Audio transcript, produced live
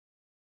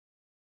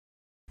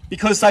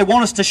because they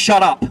want us to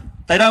shut up.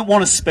 They don't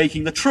want us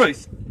speaking the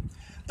truth.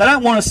 They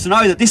don't want us to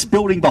know that this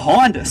building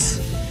behind us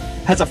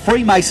has a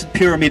Freemason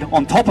pyramid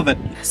on top of it.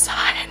 The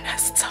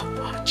Zionists are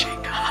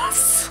watching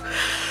us.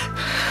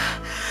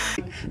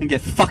 And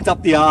get fucked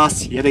up the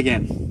ass yet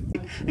again.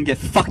 And get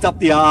fucked up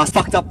the ass,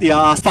 fucked up the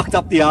ass, fucked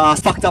up the ass,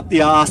 fucked up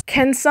the ass.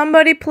 Can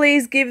somebody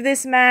please give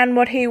this man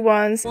what he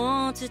wants?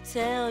 Want to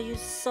tell you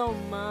so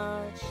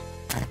much.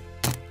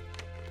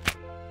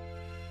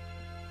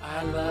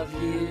 I love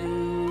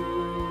you.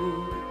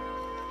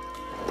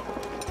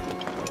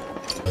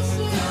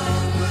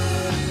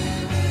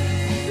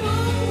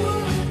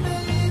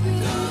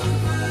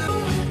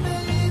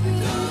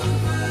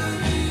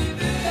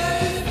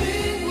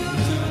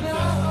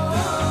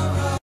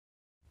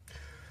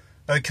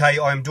 Okay,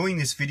 I am doing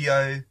this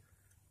video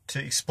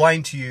to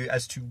explain to you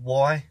as to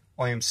why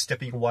I am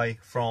stepping away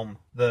from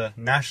the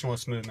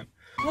nationalist movement.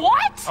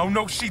 What? Oh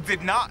no, she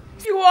did not.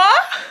 You are?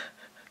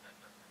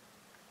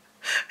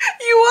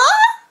 You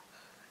are?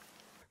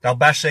 They'll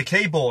bash their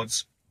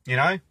keyboards, you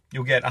know,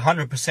 you'll get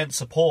 100%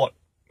 support.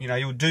 You know,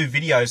 you'll do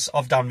videos.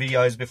 I've done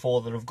videos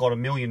before that have got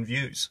 1 million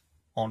views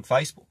on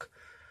Facebook.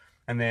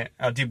 And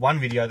I did one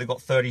video that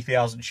got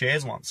 30,000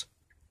 shares once.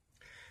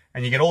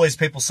 And you get all these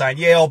people saying,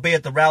 yeah, I'll be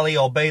at the rally,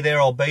 I'll be there,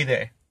 I'll be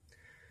there.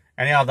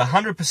 And out of the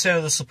 100%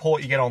 of the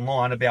support you get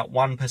online, about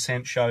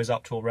 1% shows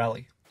up to a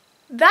rally.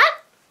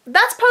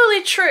 That's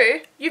probably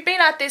true. You've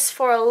been at this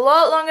for a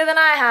lot longer than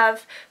I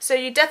have, so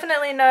you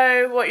definitely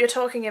know what you're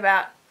talking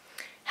about.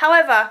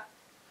 However,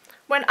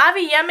 when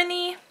Avi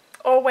Yemeni,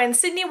 or when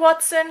Sydney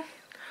Watson,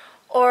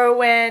 or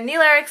when Neil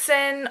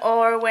Erickson,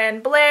 or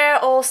when Blair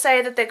all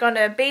say that they're going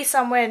to be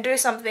somewhere and do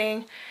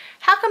something,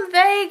 how come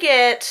they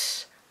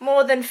get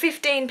more than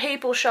 15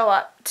 people show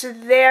up to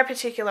their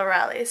particular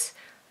rallies?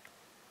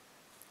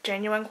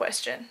 Genuine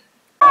question.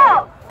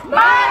 March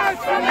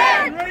for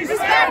men,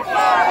 respect for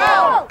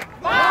all!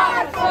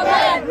 March for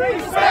men,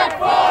 respect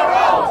for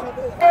all!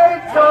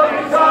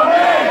 Tommy,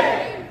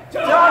 Tommy!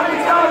 Tommy,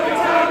 Tommy,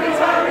 Tommy,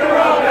 Tommy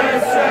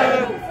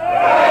Robinson!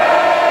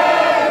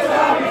 Hey,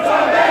 Tommy,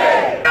 Tommy!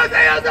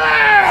 Ozzy, Ozzy!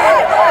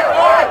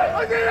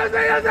 Ozzy,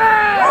 Ozzy, Ozzy!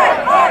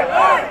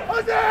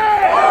 Ozzy!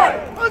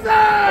 Ozzy!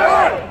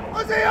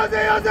 Ozzy,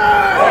 Ozzy, Ozzy!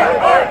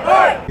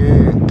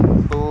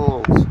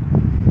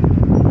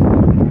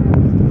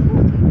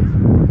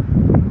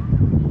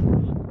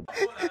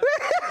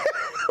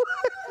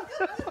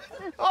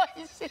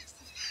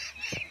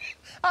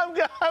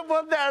 I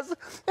want that as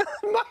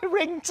my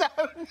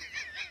ringtone.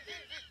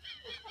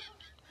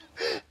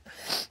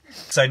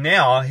 So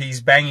now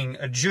he's banging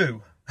a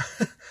Jew.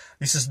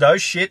 This is no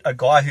shit. A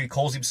guy who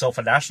calls himself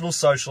a National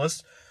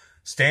Socialist,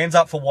 stands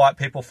up for white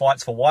people,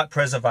 fights for white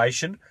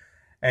preservation,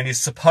 and is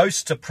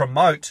supposed to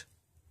promote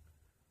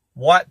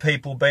white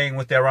people being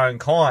with their own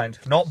kind,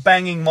 not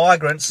banging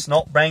migrants,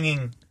 not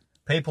banging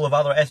people of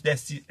other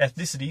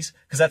ethnicities,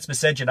 because that's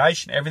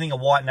miscegenation. Everything a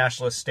white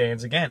nationalist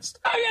stands against.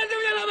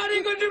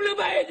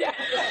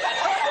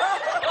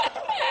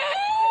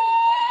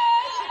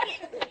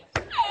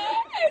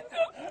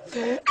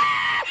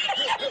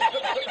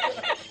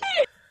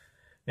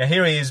 Now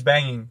here he is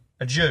banging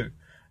a Jew.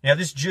 Now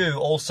this Jew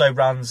also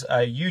runs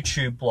a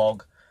YouTube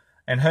blog,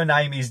 and her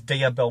name is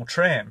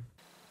Beltran.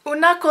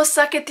 Una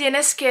cosa que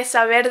tienes que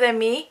saber de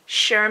mí,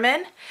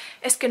 Sherman,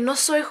 es que no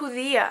soy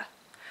judía.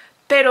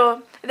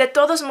 Pero, de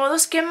todos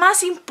modos, ¿qué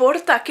más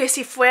importa que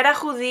si fuera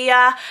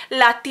judía,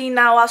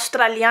 latina o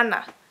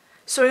australiana?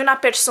 Soy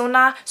una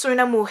persona, soy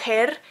una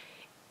mujer,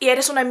 y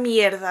eres una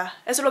mierda.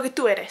 Eso es lo que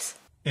tú eres.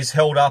 Is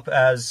held up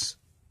as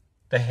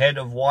the head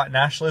of white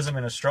nationalism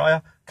in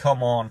Australia?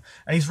 Come on.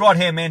 And his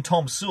right-hand man,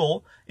 Tom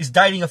Sewell, is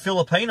dating a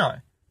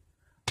Filipino.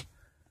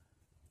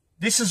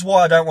 This is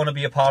why I don't want to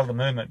be a part of the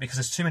movement, because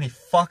there's too many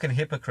fucking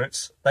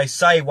hypocrites. They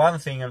say one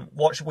thing and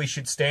what we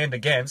should stand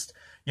against,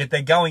 yet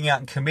they're going out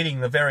and committing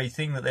the very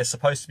thing that they're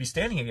supposed to be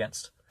standing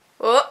against.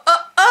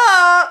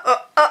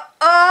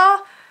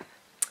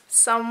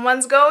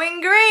 Someone's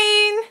going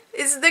green.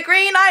 Is the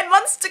green-eyed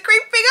monster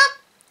creeping up?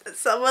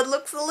 Someone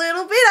looks a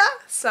little bitter.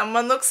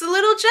 Someone looks a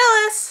little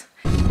jealous.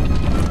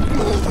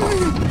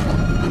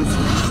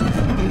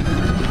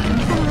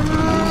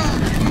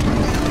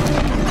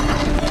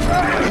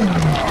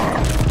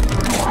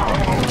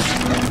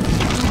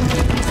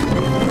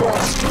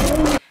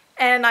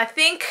 And I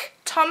think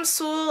Tom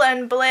Sewell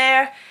and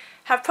Blair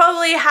have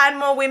probably had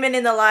more women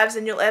in their lives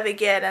than you'll ever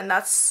get, and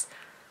that's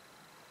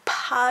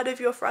part of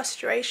your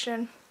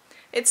frustration.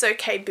 It's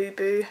okay,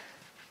 boo-boo.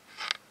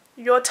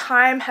 Your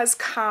time has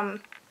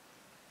come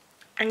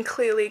and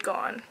clearly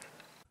gone.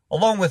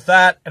 Along with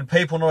that, and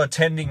people not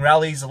attending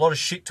rallies, a lot of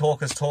shit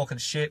talkers talking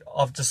shit,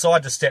 I've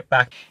decided to step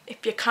back.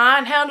 If you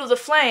can't handle the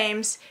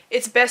flames,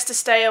 it's best to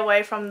stay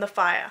away from the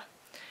fire.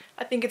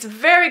 I think it's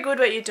very good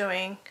what you're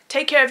doing.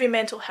 Take care of your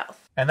mental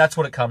health. And that's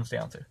what it comes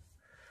down to.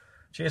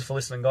 Cheers for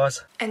listening,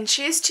 guys. And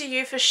cheers to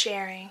you for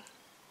sharing.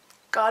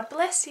 God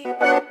bless you.